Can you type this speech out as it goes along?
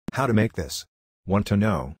How to make this? Want to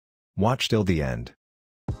know? Watch till the end.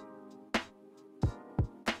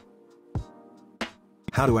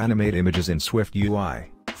 How to animate images in SwiftUI,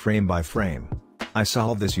 frame by frame. I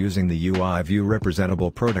solved this using the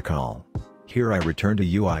UIViewRepresentable protocol. Here I return to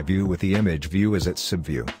UIView with the image view as its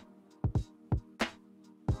subview.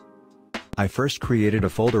 I first created a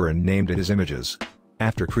folder and named it as images.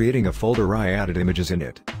 After creating a folder I added images in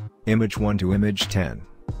it. Image 1 to image 10.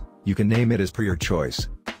 You can name it as per your choice.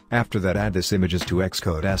 After that add this images to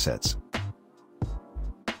Xcode assets.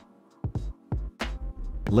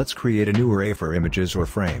 Let's create a new array for images or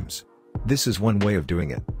frames. This is one way of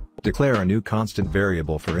doing it. Declare a new constant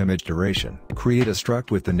variable for image duration. Create a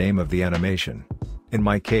struct with the name of the animation. In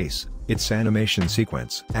my case, it's animation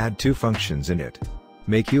sequence. Add two functions in it.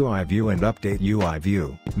 Make UIView and update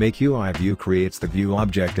UIView. Make UIView creates the view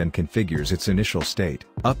object and configures its initial state.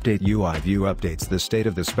 Update UIView updates the state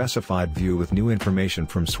of the specified view with new information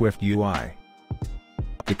from SwiftUI.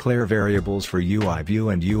 Declare variables for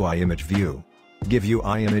UIView and UIImageView. Give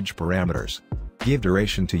UIImage parameters. Give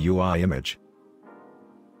duration to UIImage.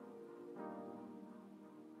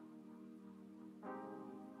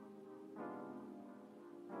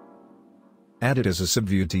 Add it as a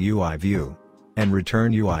subview to UIView. And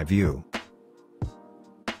return UIView.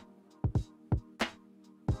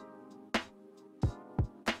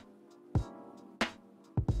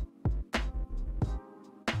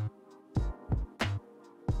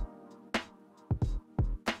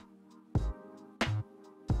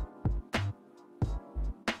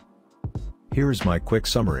 Here's my quick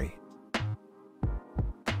summary.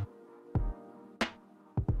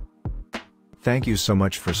 Thank you so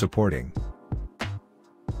much for supporting.